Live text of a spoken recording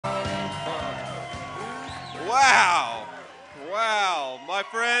Wow. Wow, my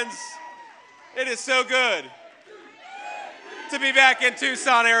friends, it is so good to be back in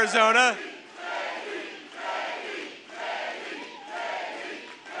Tucson, Arizona.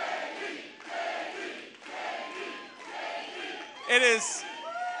 It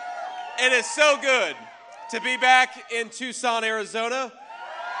is so good to be back in Tucson, Arizona.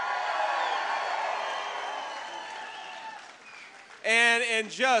 And in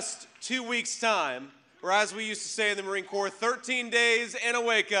just 2 weeks' time, or as we used to say in the Marine Corps, 13 days and a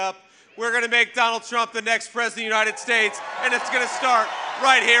wake-up, we're going to make Donald Trump the next president of the United States, and it's going to start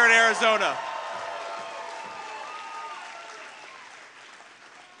right here in Arizona.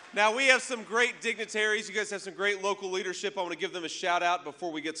 Now, we have some great dignitaries. You guys have some great local leadership. I want to give them a shout-out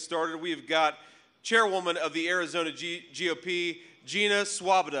before we get started. We've got Chairwoman of the Arizona GOP, Gina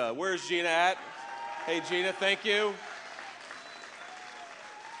Swoboda. Where's Gina at? Hey, Gina, thank you.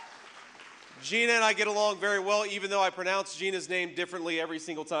 Gina and I get along very well, even though I pronounce Gina's name differently every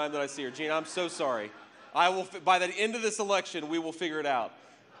single time that I see her. Gina, I'm so sorry. By the end of this election, we will figure it out,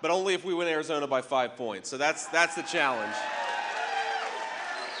 but only if we win Arizona by 5 points. So that's the challenge.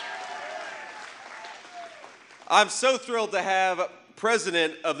 I'm so thrilled to have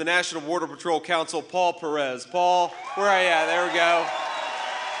President of the National Border Patrol Council, Paul Perez. Paul, where are you at? There we go.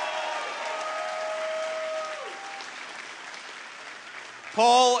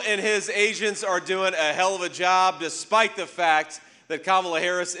 Paul and his agents are doing a hell of a job despite the fact that Kamala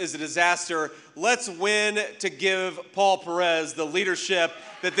Harris is a disaster. Let's win to give Paul Perez the leadership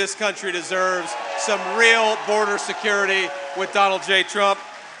that this country deserves. Some real border security with Donald J. Trump.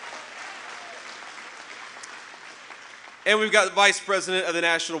 And we've got the Vice President of the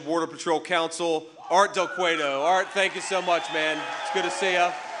National Border Patrol Council, Art Del Cueto. Art, thank you so much, man. It's good to see you.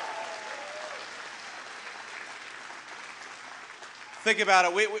 Think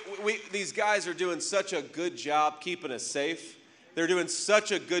about it. These guys are doing such a good job keeping us safe. They're doing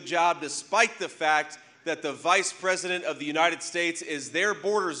such a good job despite the fact that the Vice President of the United States is their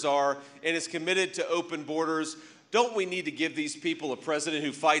border czar and is committed to open borders. Don't we need to give these people a president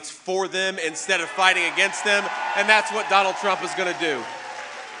who fights for them instead of fighting against them? And that's what Donald Trump is going to do.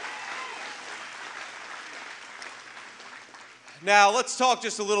 Now, let's talk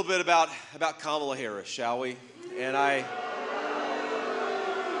just a little bit about Kamala Harris, shall we? And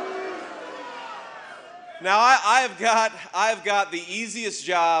Now, I've got the easiest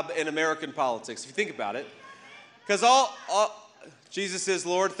job in American politics, if you think about it. Because Jesus is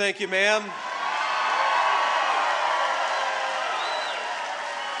Lord, thank you, ma'am.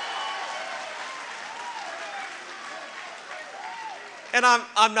 And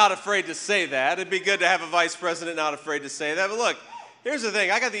I'm not afraid to say that. It'd be good to have a vice president not afraid to say that. But look, here's the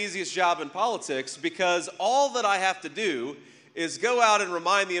thing. I got the easiest job in politics because all that I have to do is go out and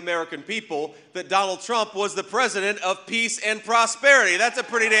remind the American people that Donald Trump was the president of peace and prosperity. That's a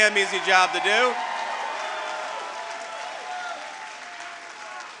pretty damn easy job to do.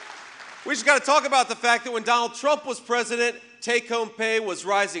 We just got to talk about the fact that when Donald Trump was president, take-home pay was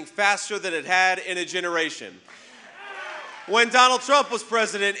rising faster than it had in a generation. When Donald Trump was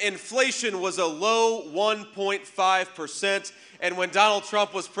president, inflation was a low 1.5%. And when Donald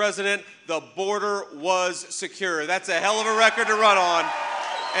Trump was president, the border was secure. That's a hell of a record to run on,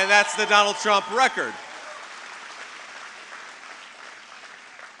 and that's the Donald Trump record.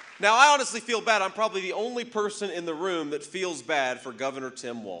 Now, I honestly feel bad. I'm probably the only person in the room that feels bad for Governor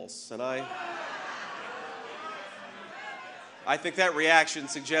Tim Walz. And I think that reaction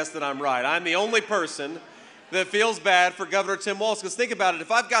suggests that I'm right. I'm the only person that feels bad for Governor Tim Walz. Because think about it,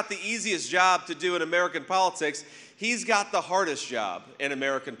 if I've got the easiest job to do in American politics, he's got the hardest job in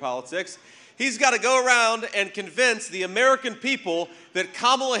American politics. He's got to go around and convince the American people that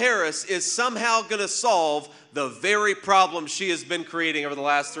Kamala Harris is somehow going to solve the very problem she has been creating over the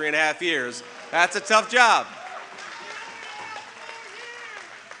last 3.5 years. That's a tough job.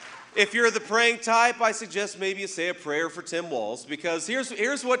 If you're the praying type, I suggest maybe you say a prayer for Tim Walz, because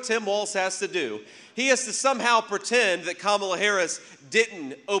here's what Tim Walz has to do. He has to somehow pretend that Kamala Harris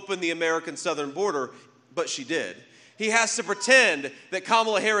didn't open the American southern border, but she did. He has to pretend that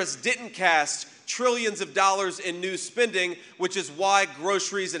Kamala Harris didn't cast trillions of dollars in new spending, which is why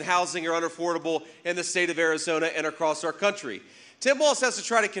groceries and housing are unaffordable in the state of Arizona and across our country. Tim Walz has to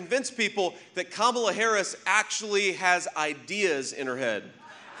try to convince people that Kamala Harris actually has ideas in her head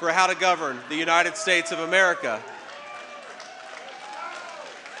for how to govern the United States of America.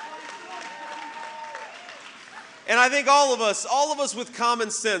 And I think all of us with common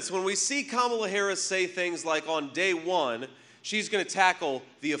sense, when we see Kamala Harris say things like on day one, she's going to tackle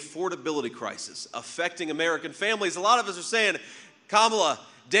the affordability crisis affecting American families, a lot of us are saying, Kamala,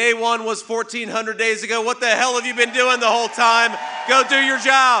 day one was 1,400 days ago. What the hell have you been doing the whole time? Go do your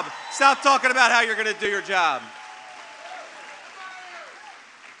job. Stop talking about how you're going to do your job.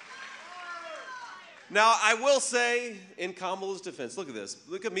 Now, I will say, in Kamala's defense, look at this.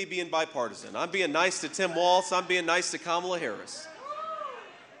 Look at me being bipartisan. I'm being nice to Tim Walz. I'm being nice to Kamala Harris.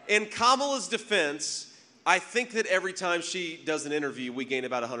 In Kamala's defense, I think that every time she does an interview, we gain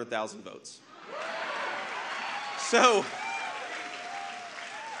about 100,000 votes. So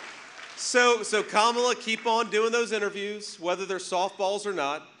Kamala, keep on doing those interviews, whether they're softballs or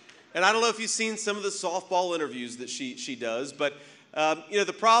not. And I don't know if you've seen some of the softball interviews that she does, but you know,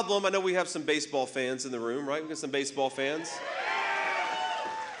 the problem, I know we have some baseball fans in the room, right? We've got some baseball fans.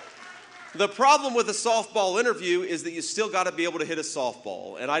 The problem with a softball interview is that you still got to be able to hit a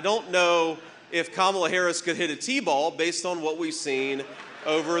softball. And I don't know if Kamala Harris could hit a T-ball based on what we've seen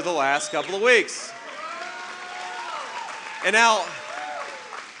over the last couple of weeks. And now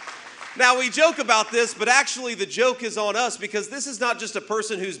we joke about this, but actually the joke is on us, because this is not just a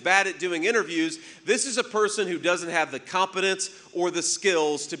person who's bad at doing interviews. This is a person who doesn't have the competence or the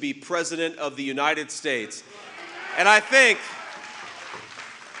skills to be president of the United States. And I think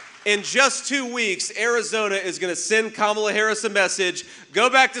in just 2 weeks, Arizona is going to send Kamala Harris a message: go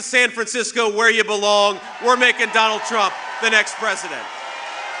back to San Francisco where you belong. We're making Donald Trump the next president.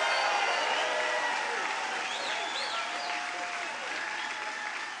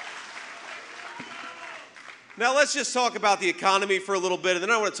 Now let's just talk about the economy for a little bit, and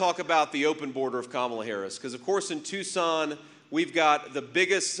then I want to talk about the open border of Kamala Harris. Because of course in Tucson, we've got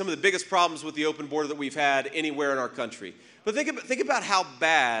some of the biggest problems with the open border that we've had anywhere in our country. But think about how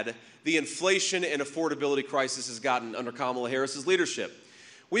bad the inflation and affordability crisis has gotten under Kamala Harris's leadership.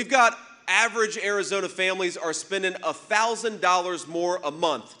 We've got average Arizona families are spending $1,000 more a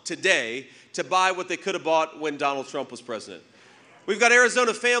month today to buy what they could have bought when Donald Trump was president. We've got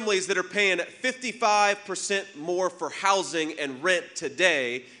Arizona families that are paying 55% more for housing and rent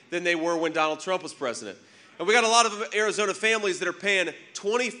today than they were when Donald Trump was president. And we got a lot of Arizona families that are paying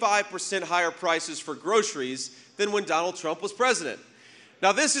 25% higher prices for groceries than when Donald Trump was president.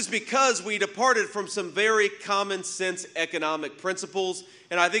 Now, this is because we departed from some very common sense economic principles,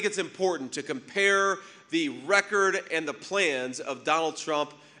 and I think it's important to compare the record and the plans of Donald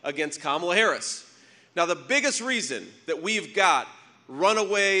Trump against Kamala Harris. Now, the biggest reason that we've got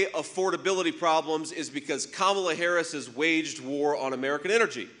runaway affordability problems is because Kamala Harris has waged war on American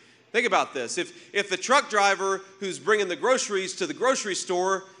energy. Think about this. If the truck driver who's bringing the groceries to the grocery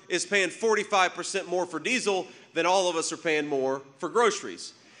store is paying 45% more for diesel, then all of us are paying more for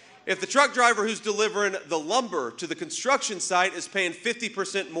groceries. If the truck driver who's delivering the lumber to the construction site is paying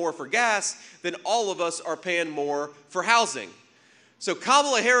 50% more for gas, then all of us are paying more for housing. So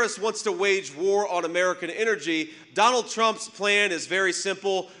Kamala Harris wants to wage war on American energy. Donald Trump's plan is very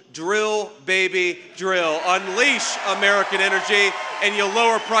simple: drill, baby, drill. Unleash American energy, and you'll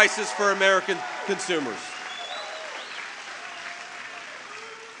lower prices for American consumers.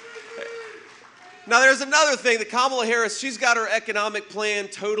 Now, there's another thing that Kamala Harris, she's got her economic plan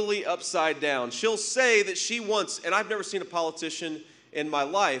totally upside down. She'll say that she wants, and I've never seen a politician in my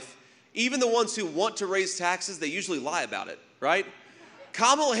life, even the ones who want to raise taxes, they usually lie about it, right?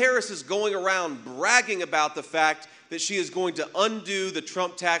 Kamala Harris is going around bragging about the fact that she is going to undo the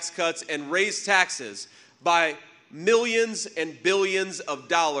Trump tax cuts and raise taxes by millions and billions of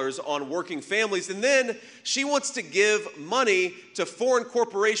dollars on working families. And then she wants to give money to foreign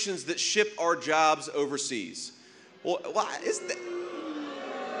corporations that ship our jobs overseas. Well, isn't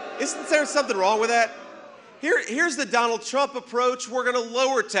there something wrong with that? Here's the Donald Trump approach. We're going to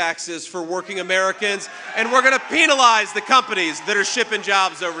lower taxes for working Americans, and we're going to penalize the companies that are shipping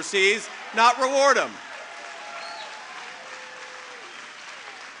jobs overseas, not reward them.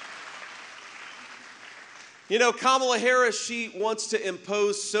 You know, Kamala Harris, she wants to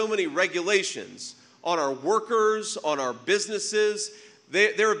impose so many regulations on our workers, on our businesses.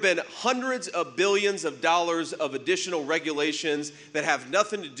 There have been hundreds of billions of dollars of additional regulations that have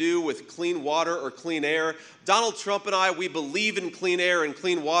nothing to do with clean water or clean air. Donald Trump and I, we believe in clean air and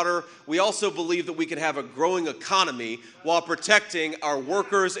clean water. We also believe that we can have a growing economy while protecting our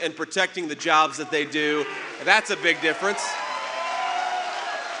workers and protecting the jobs that they do. That's a big difference.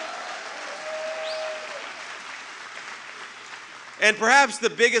 And perhaps the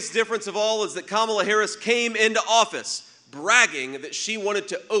biggest difference of all is that Kamala Harris came into office bragging that she wanted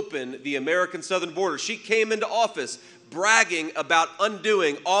to open the American southern border. She came into office bragging about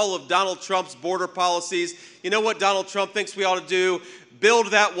undoing all of Donald Trump's border policies. You know what Donald Trump thinks we ought to do? Build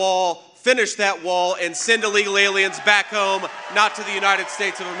that wall, finish that wall, and send illegal aliens back home, not to the United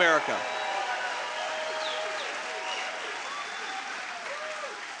States of America.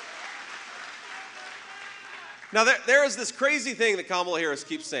 Now, there is this crazy thing that Kamala Harris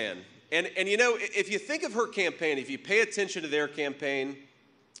keeps saying. And you know, if you think of her campaign, if you pay attention to their campaign,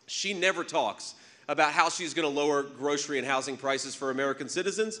 she never talks about how she's going to lower grocery and housing prices for American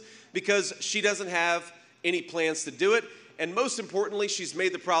citizens because she doesn't have any plans to do it. And most importantly, she's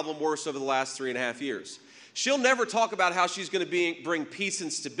made the problem worse over the last 3.5 years. She'll never talk about how she's going to bring peace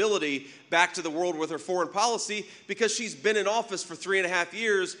and stability back to the world with her foreign policy because she's been in office for 3.5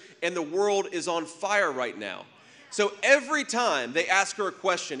 years and the world is on fire right now. So every time they ask her a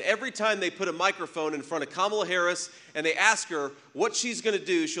question, every time they put a microphone in front of Kamala Harris and they ask her what she's going to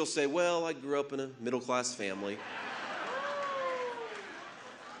do, she'll say, well, I grew up in a middle-class family.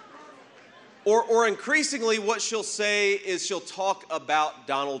 Or increasingly what she'll say is she'll talk about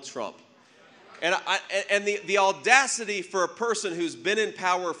Donald Trump. And the audacity for a person who's been in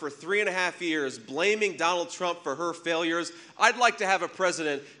power for 3.5 years blaming Donald Trump for her failures, I'd like to have a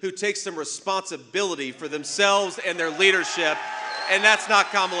president who takes some responsibility for themselves and their leadership, and that's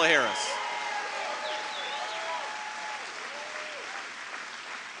not Kamala Harris.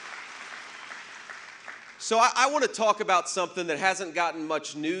 So I want to talk about something that hasn't gotten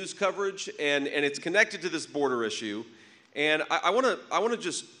much news coverage, and it's connected to this border issue. And I want to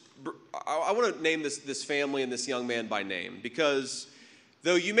name this family and this young man by name because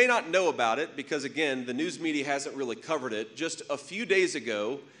though you may not know about it, because again, the news media hasn't really covered it, just a few days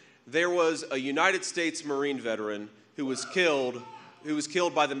ago, there was a United States Marine veteran who was killed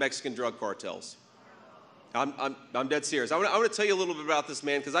by the Mexican drug cartels. I'm dead serious. I want to tell you a little bit about this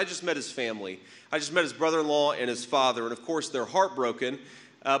man because I just met his family. I just met his brother-in-law and his father, and of course they're heartbroken,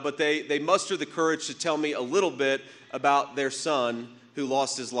 but they mustered the courage to tell me a little bit about their son who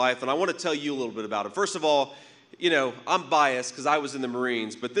lost his life, and I want to tell you a little bit about him. First of all, you know, I'm biased because I was in the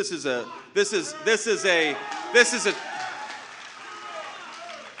Marines, but this is a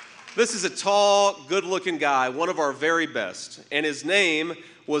tall, good-looking guy, one of our very best, and his name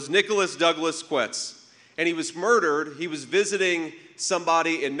was Nicholas Douglas Quetz. And he was murdered. He was visiting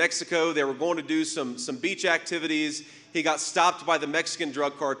somebody in Mexico. They were going to do some beach activities. He got stopped by the Mexican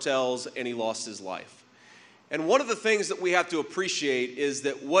drug cartels, and he lost his life. And one of the things that we have to appreciate is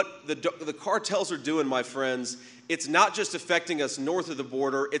that what the cartels are doing, my friends, it's not just affecting us north of the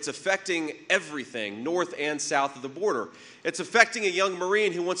border, it's affecting everything north and south of the border. It's affecting a young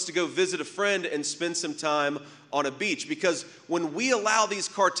Marine who wants to go visit a friend and spend some time on a beach. Because when we allow these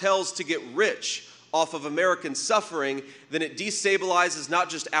cartels to get rich off of American suffering, then it destabilizes not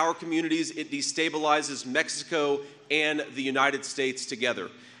just our communities, it destabilizes Mexico and the United States together.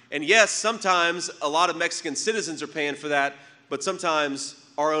 And yes, sometimes a lot of Mexican citizens are paying for that, but sometimes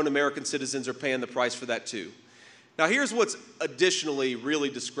our own American citizens are paying the price for that too. Now here's what's additionally really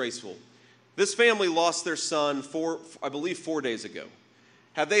disgraceful. This family lost their son, I believe 4 days ago.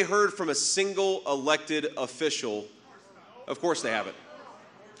 Have they heard from a single elected official? Of course they haven't.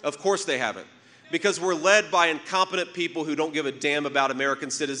 Of course they haven't. Because we're led by incompetent people who don't give a damn about American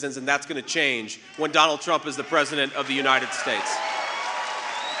citizens, and that's going to change when Donald Trump is the president of the United States.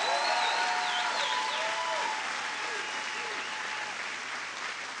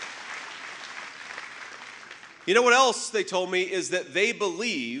 You know what else they told me is that they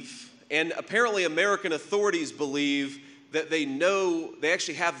believe, and apparently American authorities believe, that they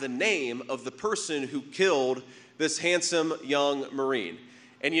actually have the name of the person who killed this handsome young Marine.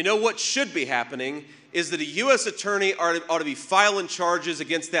 And you know what should be happening is that a U.S. attorney ought to be filing charges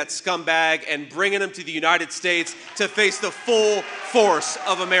against that scumbag and bringing him to the United States to face the full force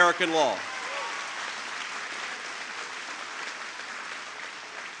of American law.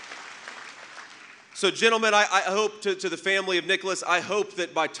 So, gentlemen, I hope to the family of Nicholas, I hope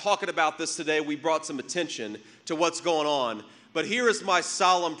that by talking about this today, we brought some attention to what's going on. But here is my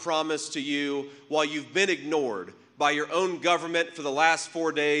solemn promise to you while you've been ignored by your own government for the last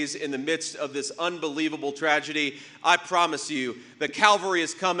 4 days in the midst of this unbelievable tragedy. I promise you that Calvary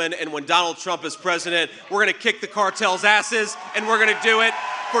is coming, and when Donald Trump is president, we're going to kick the cartel's asses, and we're going to do it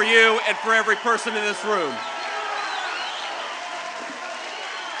for you and for every person in this room.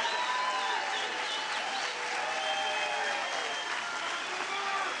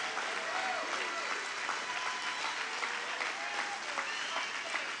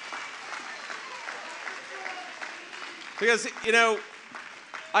 Because, you know,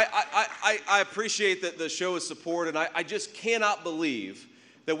 I appreciate the show's support, and I just cannot believe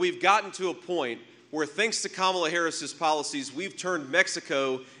that we've gotten to a point where, thanks to Kamala Harris's policies, we've turned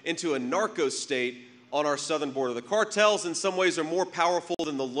Mexico into a narco state on our southern border. The cartels, in some ways, are more powerful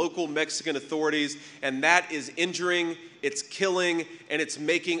than the local Mexican authorities, and that is injuring, it's killing, and it's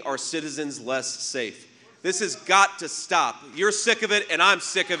making our citizens less safe. This has got to stop. You're sick of it, and I'm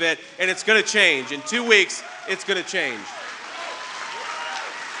sick of it, and it's going to change. In 2 weeks, it's going to change.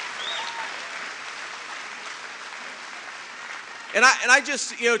 And I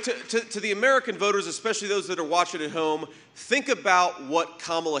just, to the American voters, especially those that are watching at home, think about what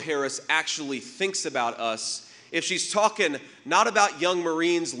Kamala Harris actually thinks about us. If she's talking not about young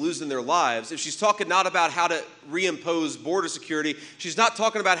Marines losing their lives, if she's talking not about how to reimpose border security, she's not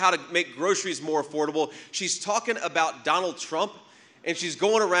talking about how to make groceries more affordable, she's talking about Donald Trump, and she's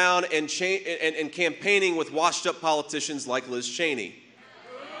going around and campaigning with washed-up politicians like Liz Cheney.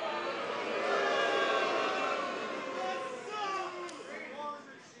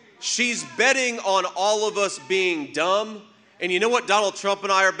 She's betting on all of us being dumb. And you know what Donald Trump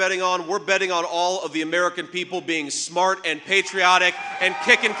and I are betting on? We're betting on all of the American people being smart and patriotic and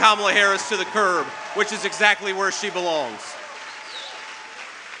kicking Kamala Harris to the curb, which is exactly where she belongs.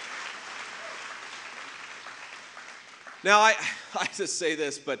 Now, I just say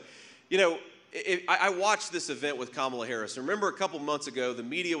this, but, I watched this event with Kamala Harris. Remember a couple months ago, the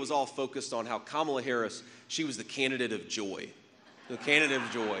media was all focused on how Kamala Harris, she was the candidate of joy. The candidate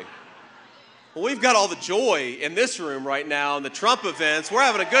of joy. Well, we've got all the joy in this room right now in the Trump events. We're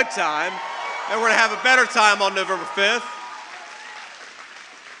having a good time, and we're going to have a better time on November 5th.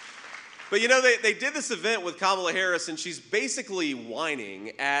 But they did this event with Kamala Harris, and she's basically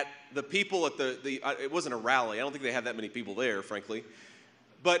whining at the people at it wasn't a rally. I don't think they had that many people there, frankly.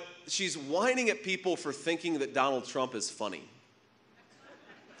 But she's whining at people for thinking that Donald Trump is funny.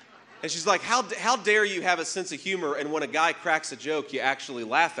 And she's like, how dare you have a sense of humor, and when a guy cracks a joke, you actually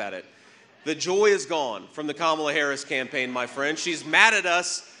laugh at it. The joy is gone from the Kamala Harris campaign, my friend. She's mad at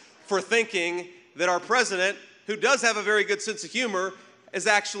us for thinking that our president, who does have a very good sense of humor, is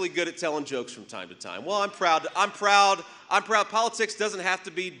actually good at telling jokes from time to time. Well, I'm proud. Politics doesn't have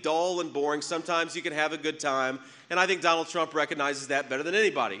to be dull and boring. Sometimes you can have a good time, and I think Donald Trump recognizes that better than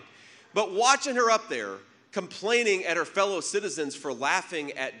anybody. But watching her up there, complaining at her fellow citizens for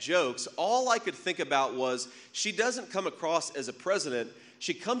laughing at jokes, all I could think about was she doesn't come across as a president,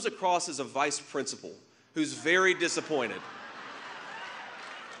 she comes across as a vice principal who's very disappointed.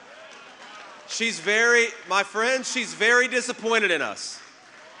 She's very disappointed in us.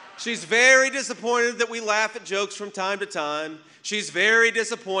 She's very disappointed that we laugh at jokes from time to time. She's very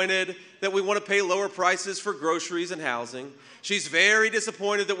disappointed that we want to pay lower prices for groceries and housing. She's very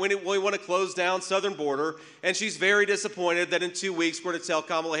disappointed that we want to close down southern border. And she's very disappointed that in 2 weeks we're going to tell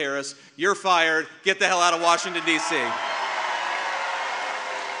Kamala Harris, you're fired, get the hell out of Washington, D.C.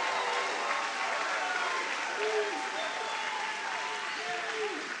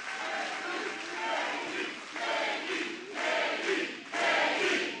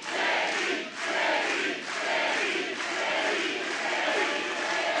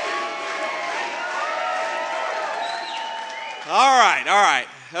 All right,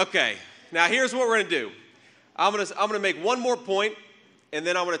 okay. Now here's what we're going to do. I'm going to make one more point, and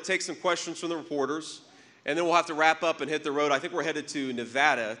then I'm going to take some questions from the reporters, and then we'll have to wrap up and hit the road. I think we're headed to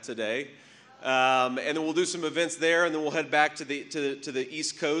Nevada today, and then we'll do some events there, and then we'll head back to the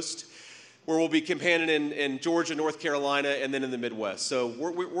East Coast, where we'll be campaigning in Georgia, North Carolina, and then in the Midwest. So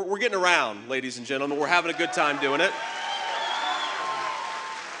we're getting around, ladies and gentlemen. We're having a good time doing it.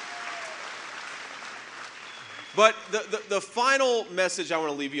 But the final message I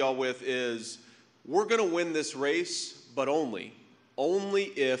want to leave you all with is we're going to win this race, but only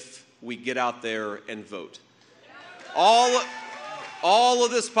if we get out there and vote. All of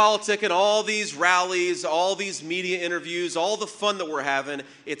this politicking, all these rallies, all these media interviews, all the fun that we're having,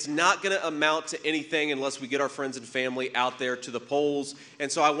 it's not going to amount to anything unless we get our friends and family out there to the polls. And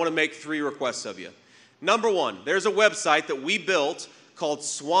so I want to make 3 requests of you. Number 1, there's a website that we built called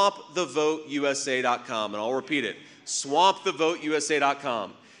swampthevoteusa.com, and I'll repeat it,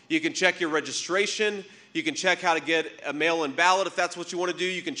 swampthevoteusa.com. You can check your registration, you can check how to get a mail-in ballot if that's what you want to do,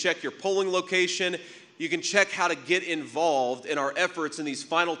 you can check your polling location, you can check how to get involved in our efforts in these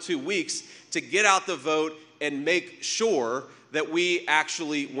final 2 weeks to get out the vote and make sure that we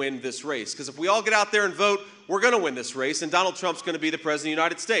actually win this race. Because if we all get out there and vote, we're going to win this race, and Donald Trump's going to be the President of the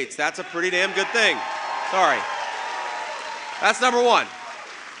United States. That's a pretty damn good thing. Sorry. That's number 1.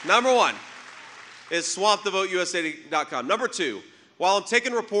 Number 1 is swampthevoteusa.com. Number 2, while I'm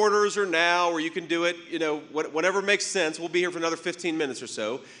taking reporters or now, or you can do it, whenever makes sense, we'll be here for another 15 minutes or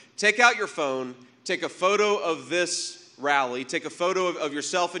so. Take out your phone, take a photo of this rally, take a photo of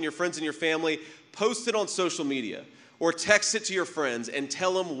yourself and your friends and your family, post it on social media, or text it to your friends and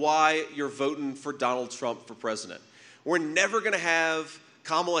tell them why you're voting for Donald Trump for president. We're never going to have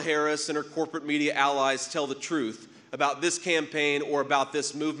Kamala Harris and her corporate media allies tell the truth about this campaign or about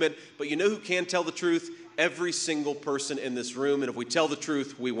this movement, but you know who can tell the truth? every single person in this room, and if we tell the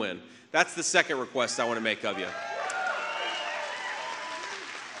truth, we win. That's the second request I want to make of you.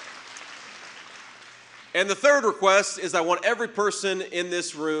 And the third request is I want every person in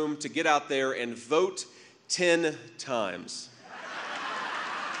this room to get out there and vote 10 times.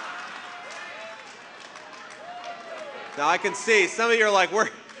 Now I can see some of you are like,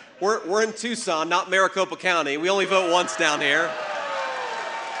 we're in Tucson, not Maricopa County. We only vote once down here.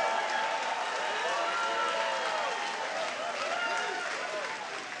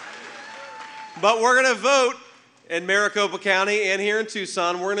 But we're going to vote in Maricopa County and here in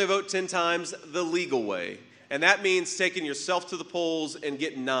Tucson. We're going to vote 10 times the legal way. And that means taking yourself to the polls and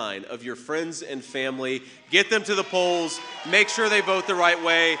get 9 of your friends and family. Get them to the polls, make sure they vote the right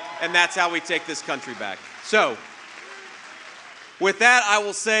way, and that's how we take this country back. So, with that, I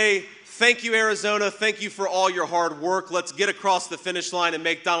will say thank you, Arizona. Thank you for all your hard work. Let's get across the finish line and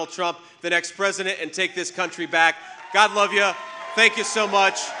make Donald Trump the next president and take this country back. God love you. Thank you so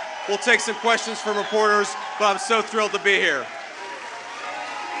much. We'll take some questions from reporters, but I'm so thrilled to be here.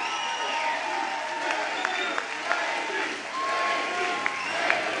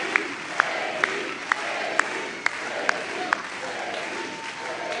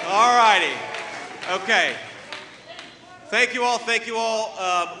 All righty. Okay. Thank you all. Thank you all.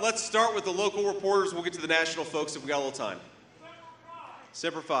 Let's start with the local reporters. We'll get to the national folks if we got a little time.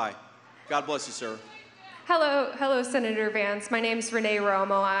 Semper Fi. God bless you, sir. Hello, Senator Vance. My name's Renee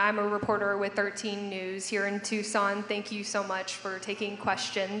Romo. I'm a reporter with 13 News here in Tucson. Thank you so much for taking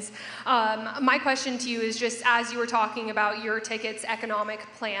questions. My question to you is just as you were talking about your ticket's economic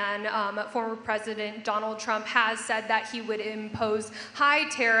plan, former President Donald Trump has said that he would impose high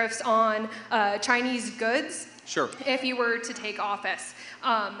tariffs on Chinese goods if he were to take office.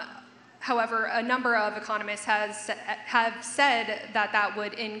 However, a number of economists have said that that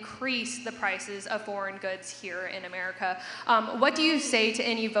would increase the prices of foreign goods here in America. What do you say to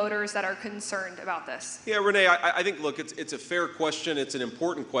any voters that are concerned about this? Yeah, Renee, I think, look, it's a fair question. It's an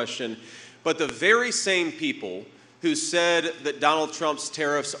important question. But the very same people who said that Donald Trump's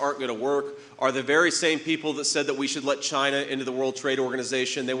tariffs aren't going to work are the very same people that said that we should let China into the World Trade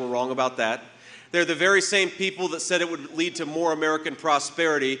Organization. They were wrong about that. They're the very same people that said it would lead to more American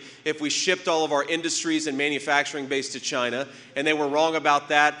prosperity if we shipped all of our industries and manufacturing base to China, and they were wrong about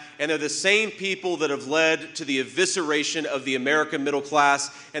that. And they're the same people that have led to the evisceration of the American middle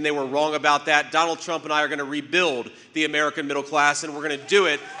class, and they were wrong about that. Donald Trump and I are going to rebuild the American middle class, and we're going to do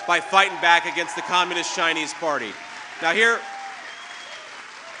it by fighting back against the Communist Chinese Party. Now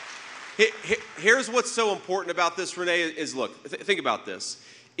here's what's so important about this, Renee, is look, think about this.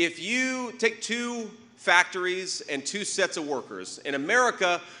 If you take 2 factories and 2 sets of workers, in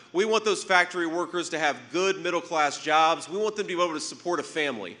America, we want those factory workers to have good middle-class jobs. We want them to be able to support a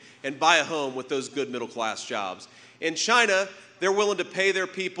family and buy a home with those good middle-class jobs. In China, they're willing to pay their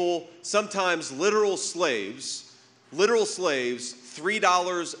people, sometimes literal slaves,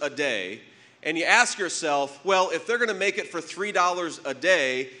 $3 a day. And you ask yourself, well, if they're going to make it for $3 a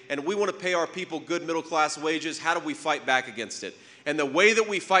day and we want to pay our people good middle-class wages, how do we fight back against it? And the way that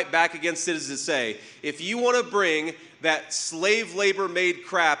we fight back against it is to say, if you want to bring that slave labor made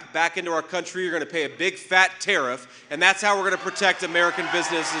crap back into our country, you're going to pay a big fat tariff, and that's how we're going to protect American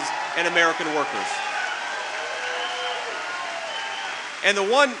businesses and American workers. And the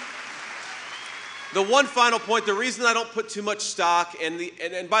one final point, the reason I don't put too much stock,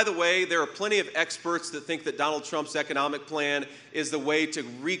 and by the way, there are plenty of experts that think that Donald Trump's economic plan is the way to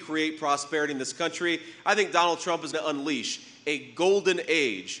recreate prosperity in this country. I think Donald Trump is going to unleash a golden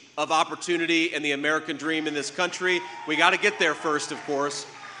age of opportunity and the American dream in this country. We got to get there first, of course.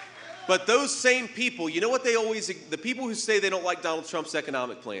 But those same people, you know what the people who say they don't like Donald Trump's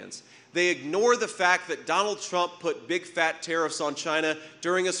economic plans, they ignore the fact that Donald Trump put big fat tariffs on China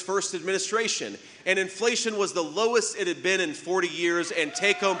during his first administration. And inflation was the lowest it had been in 40 years, and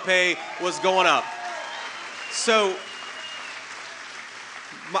take-home pay was going up. So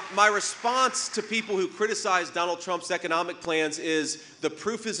my response to people who criticize Donald Trump's economic plans is the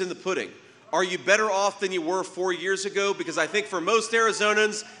proof is in the pudding. Are you better off than you were 4 years ago? Because I think for most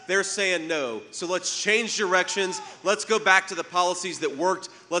Arizonans, they're saying no. So let's change directions. Let's go back to the policies that worked.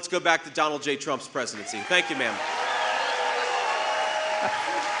 Let's go back to Donald J. Trump's presidency. Thank you, ma'am.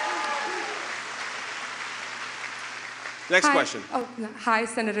 Next question. Hi,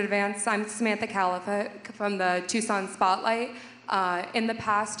 Senator Vance. I'm Samantha Califa from the Tucson Spotlight. In the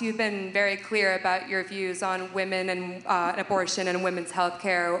past, you've been very clear about your views on women and abortion and women's health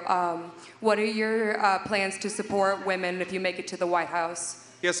care. What are your plans to support women if you make it to the White House?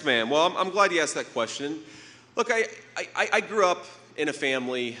 Yes, ma'am. Well, I'm glad you asked that question. Look, I grew up in a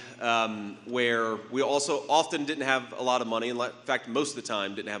family where we also often didn't have a lot of money. In fact, most of the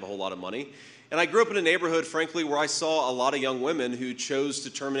time didn't have a whole lot of money. And I grew up in a neighborhood, frankly, where I saw a lot of young women who chose to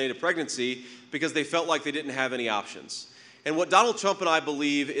terminate a pregnancy because they felt like they didn't have any options. And what Donald Trump and I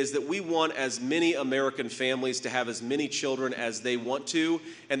believe is that we want as many American families to have as many children as they want to,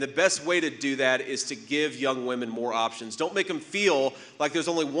 and the best way to do that is to give young women more options. Don't make them feel like there's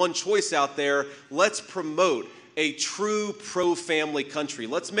only one choice out there. Let's promote a true pro-family country.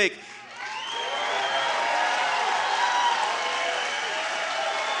 Let's make...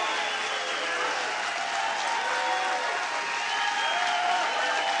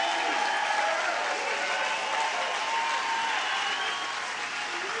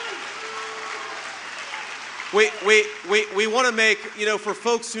 We want to make, for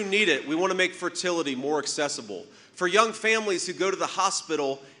folks who need it, we want to make fertility more accessible. For young families who go to the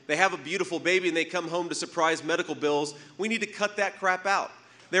hospital, they have a beautiful baby and they come home to surprise medical bills, we need to cut that crap out.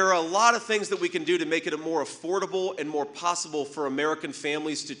 There are a lot of things that we can do to make it more affordable and more possible for American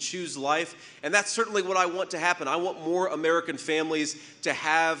families to choose life, and that's certainly what I want to happen. I want more American families to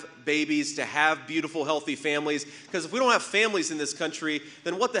have babies, to have beautiful, healthy families, because if we don't have families in this country,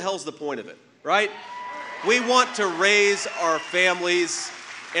 then what the hell's the point of it, right? We want to raise our families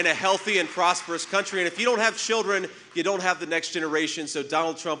in a healthy and prosperous country. And if you don't have children, you don't have the next generation. So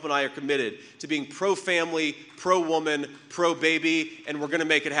Donald Trump and I are committed to being pro-family, pro-woman, pro-baby, and we're going to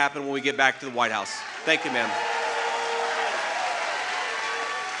make it happen when we get back to the White House. Thank you, ma'am.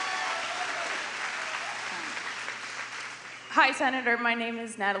 Hi, Senator. My name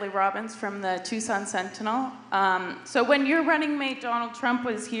is Natalie Robbins from the Tucson Sentinel. So when your running mate Donald Trump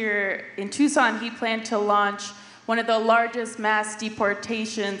was here in Tucson, he planned to launch one of the largest mass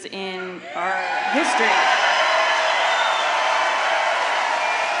deportations in our history.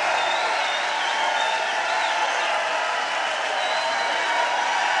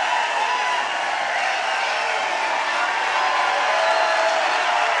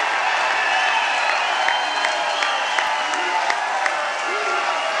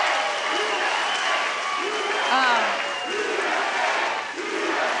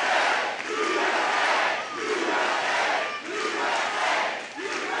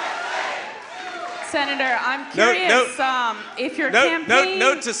 Senator, I'm curious if your campaign...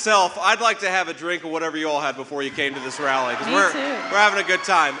 Note to self, I'd like to have a drink of whatever you all had before you came to this rally. Me we're, too. We're having a good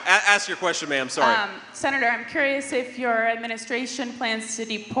time. Ask your question, ma'am. Sorry. Senator, I'm curious if your administration plans to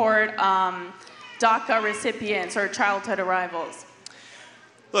deport DACA recipients or childhood arrivals.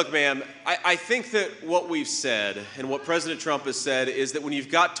 Look, ma'am, I think that what we've said and what President Trump has said is that when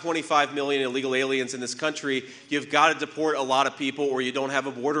you've got 25 million illegal aliens in this country, you've got to deport a lot of people or you don't have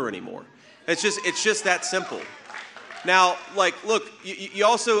a border anymore. It's just that simple. Now, look, you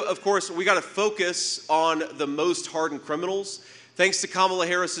also, of course, we got to focus on the most hardened criminals. Thanks to Kamala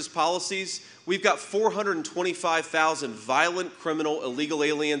Harris's policies, we've got 425,000 violent criminal illegal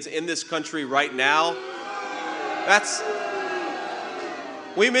aliens in this country right now.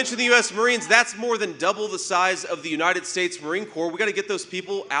 We mentioned the U.S. Marines. That's more than double the size of the United States Marine Corps. We got to get those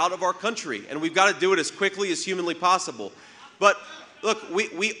people out of our country, and we've got to do it as quickly as humanly possible. But look,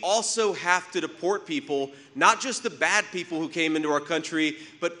 we also have to deport people, not just the bad people who came into our country,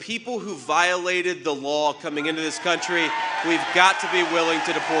 but people who violated the law coming into this country. We've got to be willing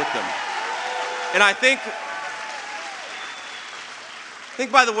to deport them. And I think,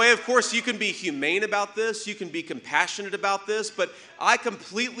 by the way, of course, you can be humane about this, you can be compassionate about this, but I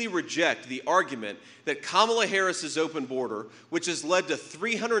completely reject the argument that Kamala Harris's open border, which has led to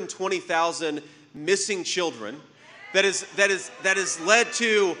 320,000 missing children, that has led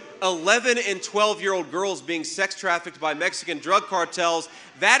to 11 and 12-year-old girls being sex trafficked by Mexican drug cartels.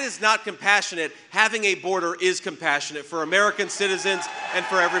 That is not compassionate. Having a border is compassionate for American citizens and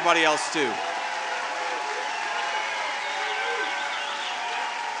for everybody else too.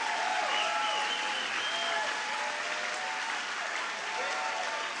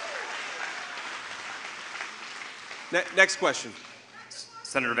 Next question.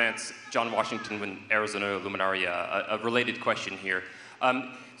 Senator Vance, John Washington, Arizona Luminaria, a related question here.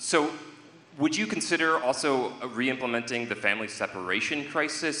 So would you consider also re-implementing the family separation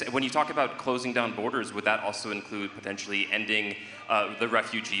crisis? When you talk about closing down borders, would that also include potentially ending the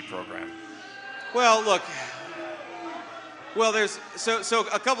refugee program? Well, look, there's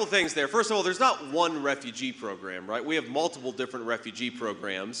a couple things there. First of all, there's not one refugee program, right? We have multiple different refugee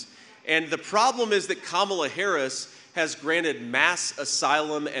programs. And the problem is that Kamala Harris has granted mass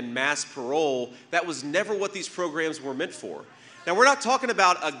asylum and mass parole. That was never what these programs were meant for. Now, we're not talking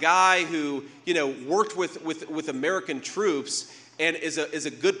about a guy who, worked with American troops and is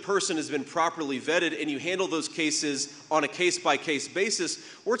a good person, has been properly vetted, and you handle those cases on a case-by-case basis.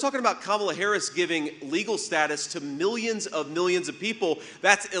 We're talking about Kamala Harris giving legal status to millions of people.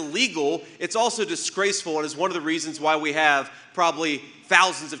 That's illegal. It's also disgraceful, and is one of the reasons why we have probably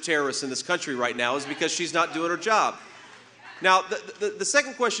thousands of terrorists in this country right now, is because she's not doing her job. Now, the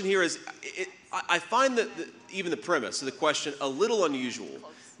second question here is, I find that even the premise of the question a little unusual,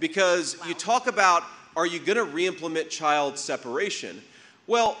 because you talk about, are you going to re-implement child separation?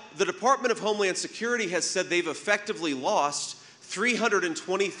 Well, the Department of Homeland Security has said they've effectively lost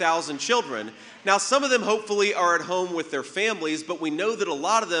 320,000 children. Now, some of them hopefully are at home with their families, but we know that a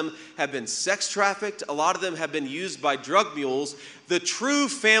lot of them have been sex trafficked, a lot of them have been used by drug mules. The true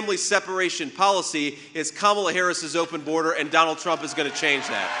family separation policy is Kamala Harris's open border, and Donald Trump is going to change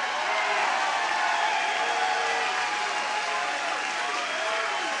that.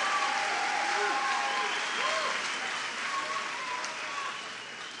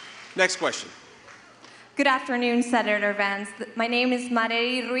 Next question. Good afternoon, Senator Vance. My name is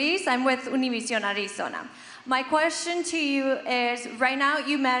Marely Ruiz. I'm with Univision Arizona. My question to you is, right now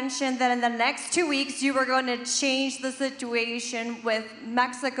you mentioned that in the next 2 weeks you were going to change the situation with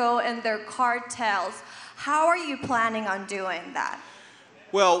Mexico and their cartels. How are you planning on doing that?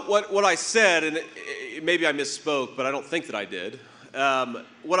 Well, what I said, and maybe I misspoke, but I don't think that I did.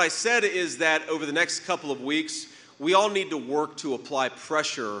 What I said is that over the next couple of weeks, we all need to work to apply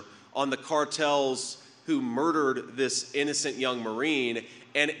pressure on the cartels who murdered this innocent young Marine,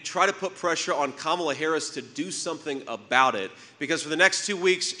 and try to put pressure on Kamala Harris to do something about it. Because for the next 2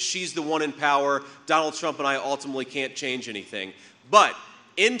 weeks, she's the one in power. Donald Trump and I ultimately can't change anything. But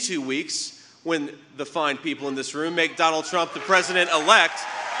in 2 weeks, when the fine people in this room make Donald Trump the president-elect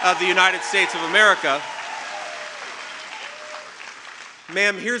of the United States of America,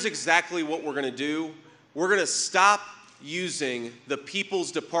 ma'am, here's exactly what we're going to do. We're going to stop using the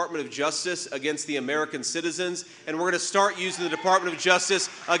People's Department of Justice against the American citizens, and we're going to start using the Department of Justice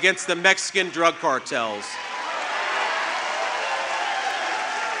against the Mexican drug cartels.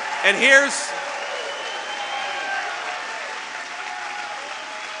 And here's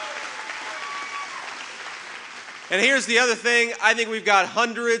the other thing. I think we've got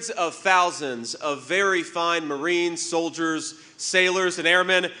hundreds of thousands of very fine Marines, soldiers, sailors, and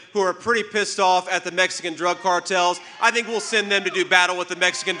airmen who are pretty pissed off at the Mexican drug cartels. I think we'll send them to do battle with the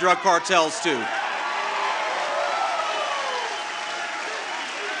Mexican drug cartels too.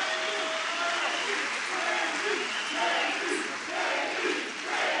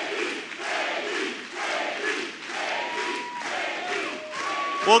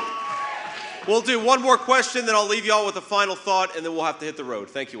 We'll do one more question, then I'll leave you all with a final thought, and then we'll have to hit the road.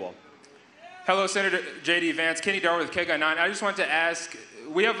 Thank you all. Hello, Senator J.D. Vance. Kenny Darwin with KGUN 9. I just wanted to ask,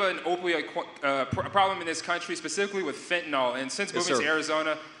 we have an opioid problem in this country, specifically with fentanyl. And since moving to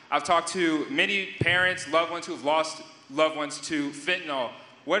Arizona, I've talked to many parents, loved ones who have lost loved ones to fentanyl.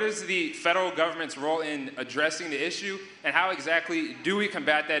 What is the federal government's role in addressing the issue, and how exactly do we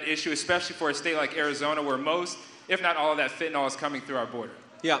combat that issue, especially for a state like Arizona, where most, if not all, of that fentanyl is coming through our border?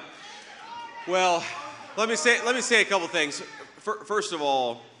 Yeah. Well, let me say a couple things. First of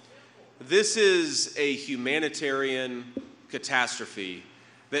all, this is a humanitarian catastrophe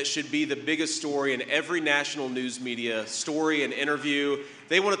that should be the biggest story in every national news media story and interview.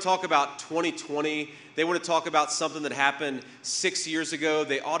 They want to talk about 2020. They want to talk about something that happened 6 years ago.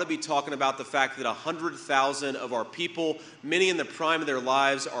 They ought to be talking about the fact that 100,000 of our people, many in the prime of their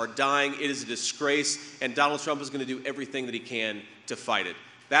lives, are dying. It is a disgrace, and Donald Trump is going to do everything that he can to fight it.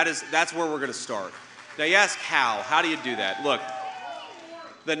 That's where we're going to start. Now you ask how. How do you do that? Look,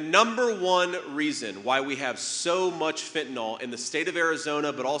 the number one reason why we have so much fentanyl in the state of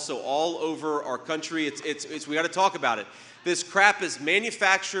Arizona, but also all over our country, we got to talk about it. This crap is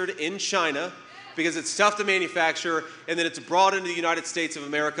manufactured in China because it's tough to manufacture, and then it's brought into the United States of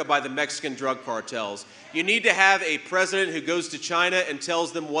America by the Mexican drug cartels. You need to have a president who goes to China and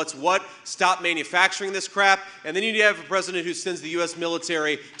tells them what's what, stop manufacturing this crap, and then you need to have a president who sends the U.S.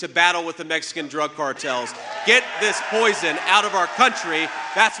 military to battle with the Mexican drug cartels. Get this poison out of our country.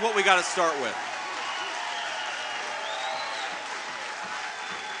 That's what we got to start with.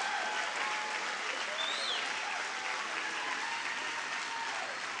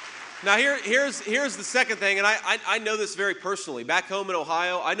 Now here's the second thing, and I know this very personally. Back home in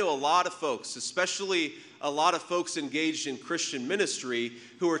Ohio, I know a lot of folks, especially a lot of folks engaged in Christian ministry,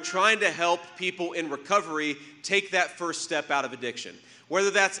 who are trying to help people in recovery take that first step out of addiction.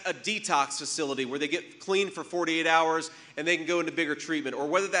 Whether that's a detox facility where they get clean for 48 hours and they can go into bigger treatment, or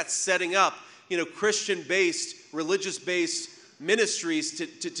whether that's setting up, Christian-based, religious-based ministries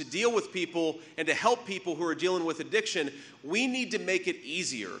to deal with people and to help people who are dealing with addiction, we need to make it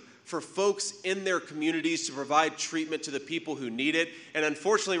easier for folks in their communities to provide treatment to the people who need it. And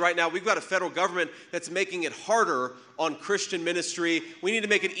unfortunately, right now, we've got a federal government that's making it harder on Christian ministry. We need to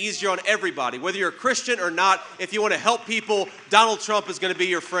make it easier on everybody. Whether you're a Christian or not, if you want to help people, Donald Trump is going to be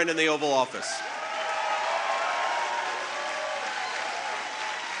your friend in the Oval Office.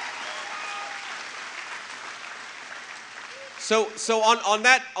 So on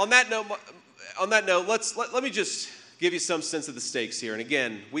that note, let me just give you some sense of the stakes here. And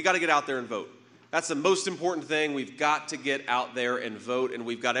again, we got to get out there and vote. That's the most important thing. We've got to get out there and vote, and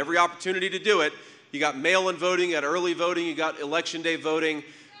we've got every opportunity to do it. You got mail-in voting, you got early voting, you got election day voting.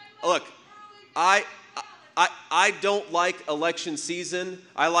 Look, I don't like election season.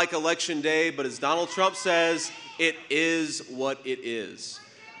 I like election day, but as Donald Trump says, it is what it is.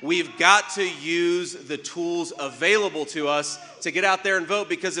 We've got to use the tools available to us to get out there and vote,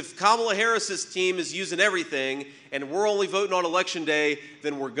 because if Kamala Harris's team is using everything and we're only voting on election day,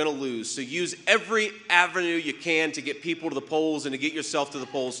 then we're going to lose. So use every avenue you can to get people to the polls and to get yourself to the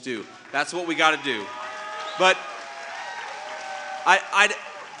polls too. That's what we got to do. But I'd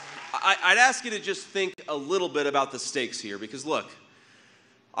ask you to just think a little bit about the stakes here, because look,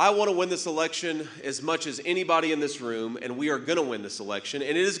 I want to win this election as much as anybody in this room, and we are going to win this election.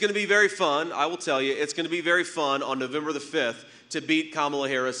 And it is going to be very fun. I will tell you, it's going to be very fun on November the 5th to beat Kamala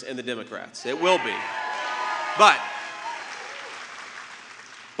Harris and the Democrats. It will be.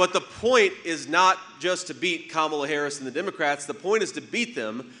 But the point is not just to beat Kamala Harris and the Democrats. The point is to beat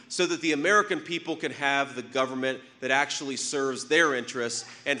them so that the American people can have the government that actually serves their interests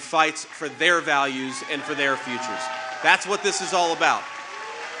and fights for their values and for their futures. That's what this is all about.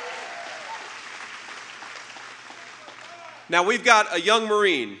 Now, we've got a young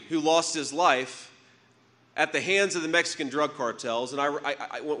Marine who lost his life at the hands of the Mexican drug cartels. And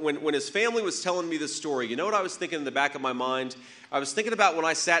when his family was telling me this story, you know what I was thinking in the back of my mind? I was thinking about when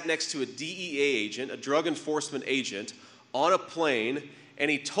I sat next to a DEA agent, a drug enforcement agent, on a plane, and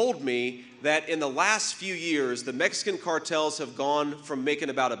he told me that in the last few years, the Mexican cartels have gone from making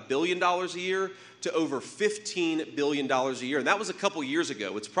about $1 billion a year to over $15 billion a year. And that was a couple years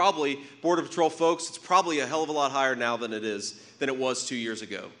ago. It's probably, Border Patrol folks, it's probably a hell of a lot higher now than it was 2 years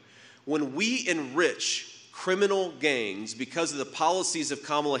ago. When we enrich criminal gangs because of the policies of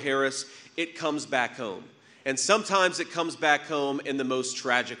Kamala Harris, it comes back home. And sometimes it comes back home in the most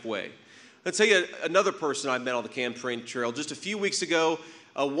tragic way. I'll tell you another person I met on the campaign trail. Just a few weeks ago,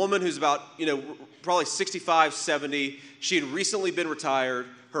 a woman who's about, probably 65, 70. She had recently been retired.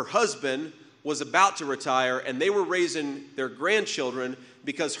 Her husband was about to retire, and they were raising their grandchildren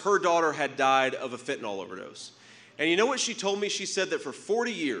because her daughter had died of a fentanyl overdose. And you know what she told me? She said that for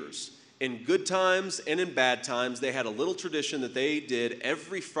 40 years, in good times and in bad times, they had a little tradition that they did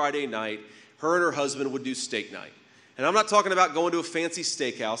every Friday night. Her and her husband would do steak night. And I'm not talking about going to a fancy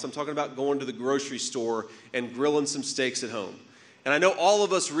steakhouse. I'm talking about going to the grocery store and grilling some steaks at home. And I know all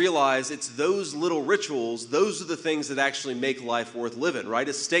of us realize it's those little rituals, those are the things that actually make life worth living, right?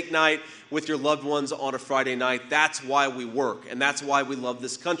 A steak night with your loved ones on a Friday night, that's why we work, and that's why we love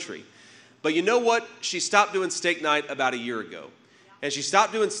this country. But you know what? She stopped doing steak night about a year ago. And she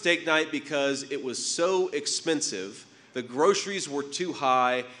stopped doing steak night because it was so expensive, the groceries were too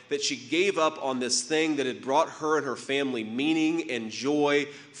high, that she gave up on this thing that had brought her and her family meaning and joy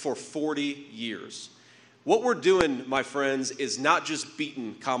for 40 years. What we're doing, my friends, is not just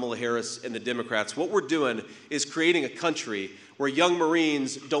beating Kamala Harris and the Democrats. What we're doing is creating a country where young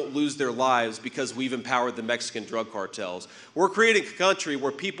Marines don't lose their lives because we've empowered the Mexican drug cartels. We're creating a country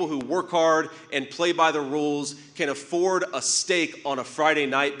where people who work hard and play by the rules can afford a steak on a Friday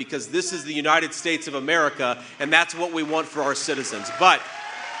night, because this is the United States of America, and that's what we want for our citizens.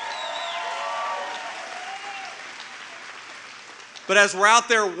 But as we're out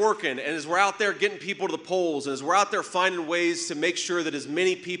there working, and as we're out there getting people to the polls, and as we're out there finding ways to make sure that as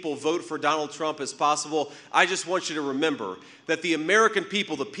many people vote for Donald Trump as possible, I just want you to remember that the American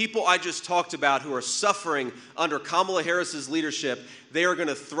people, the people I just talked about who are suffering under Kamala Harris's leadership, they are going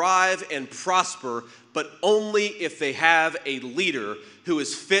to thrive and prosper, but only if they have a leader who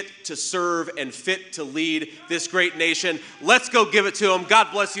is fit to serve and fit to lead this great nation. Let's go give it to them. God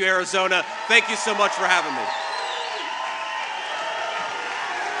bless you, Arizona. Thank you so much for having me.